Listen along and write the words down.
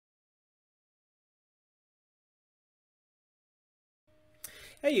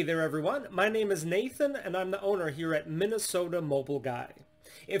Hey there everyone, my name is Nathan and I'm the owner here at Minnesota Mobile Guy.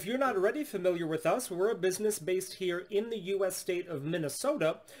 If you're not already familiar with us, we're a business based here in the U.S. state of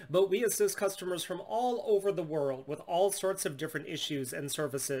Minnesota, but we assist customers from all over the world with all sorts of different issues and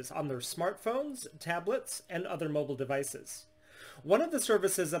services on their smartphones, tablets, and other mobile devices. One of the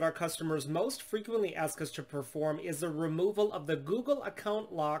services that our customers most frequently ask us to perform is the removal of the Google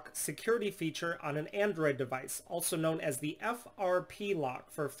Account Lock security feature on an Android device, also known as the FRP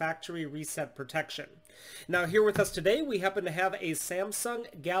lock for factory reset protection. Now here with us today, we happen to have a Samsung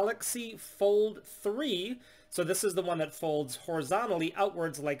Galaxy Fold 3. So this is the one that folds horizontally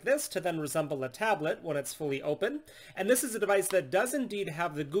outwards like this to then resemble a tablet when it's fully open. And this is a device that does indeed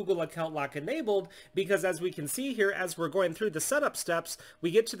have the Google Account Lock enabled because as we can see here, as we're going through the setup steps,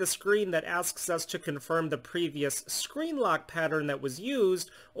 we get to the screen that asks us to confirm the previous screen lock pattern that was used,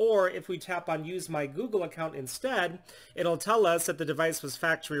 or if we tap on Use My Google Account instead, it'll tell us that the device was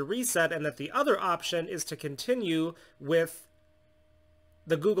factory reset and that the other option is to continue with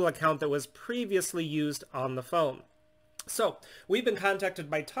the Google account that was previously used on the phone. So we've been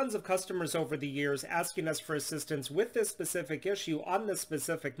contacted by tons of customers over the years asking us for assistance with this specific issue on this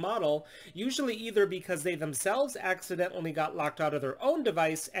specific model, usually either because they themselves accidentally got locked out of their own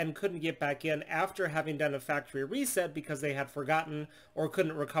device and couldn't get back in after having done a factory reset because they had forgotten or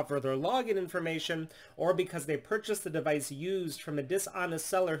couldn't recover their login information, or because they purchased the device used from a dishonest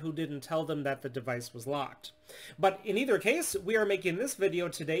seller who didn't tell them that the device was locked. But in either case, we are making this video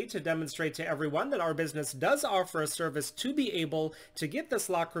today to demonstrate to everyone that our business does offer a service to be able to get this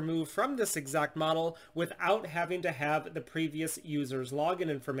lock removed from this exact model without having to have the previous user's login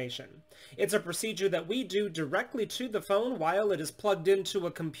information. It's a procedure that we do directly to the phone while it is plugged into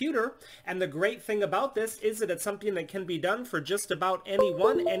a computer, and the great thing about this is that it's something that can be done for just about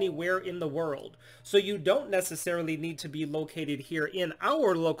anyone, anywhere in the world. So you don't necessarily need to be located here in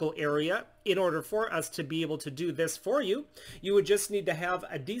our local area in order for us to be able to do this for you. You would just need to have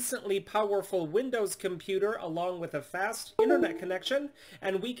a decently powerful Windows computer along with a fast internet connection,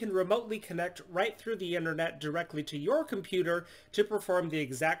 and we can remotely connect right through the internet directly to your computer to perform the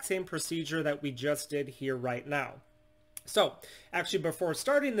exact same procedure that we just did here right now. So, actually before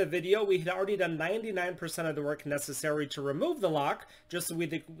starting the video, we had already done 99% of the work necessary to remove the lock, just so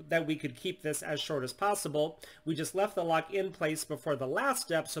that we could keep this as short as possible. We just left the lock in place before the last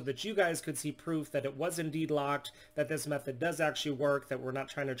step so that you guys could see proof that it was indeed locked, that this method does actually work, that we're not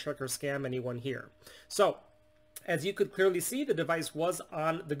trying to trick or scam anyone here. So, as you could clearly see, the device was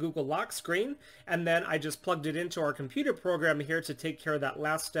on the Google lock screen, and then I just plugged it into our computer program here to take care of that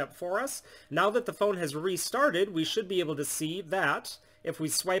last step for us. Now that the phone has restarted, we should be able to see that if we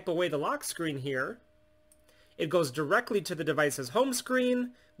swipe away the lock screen here, it goes directly to the device's home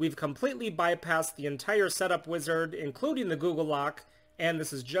screen. We've completely bypassed the entire setup wizard, including the Google lock, and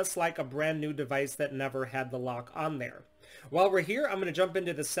this is just like a brand new device that never had the lock on there. While we're here, I'm going to jump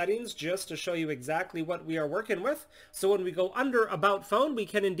into the settings just to show you exactly what we are working with. So when we go under About Phone, we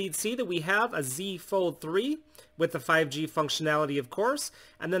can indeed see that we have a Z Fold 3 with the 5G functionality, of course,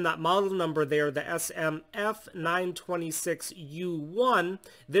 and then that model number there, the SM-F926U1.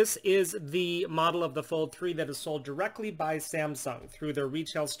 This is the model of the Fold 3 that is sold directly by Samsung through their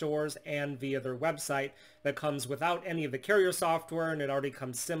retail stores and via their website, that comes without any of the carrier software, and it already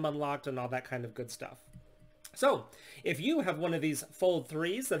comes SIM unlocked and all that kind of good stuff. So, if you have one of these Fold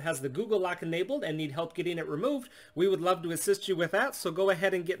 3s that has the Google lock enabled and need help getting it removed, we would love to assist you with that, so go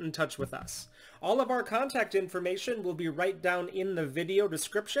ahead and get in touch with us. All of our contact information will be right down in the video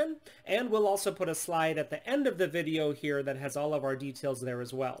description, and we'll also put a slide at the end of the video here that has all of our details there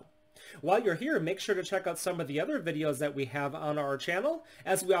as well. While you're here, make sure to check out some of the other videos that we have on our channel,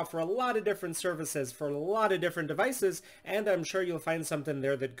 as we offer a lot of different services for a lot of different devices, and I'm sure you'll find something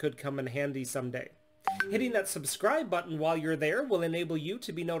there that could come in handy someday. Hitting that subscribe button while you're there will enable you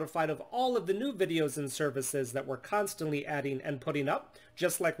to be notified of all of the new videos and services that we're constantly adding and putting up,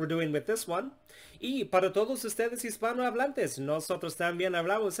 just like we're doing with this one. Y para todos ustedes hispanohablantes, nosotros también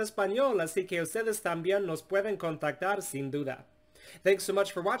hablamos español, así que ustedes también nos pueden contactar sin duda. Thanks so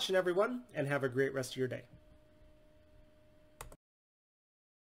much for watching, everyone, and have a great rest of your day.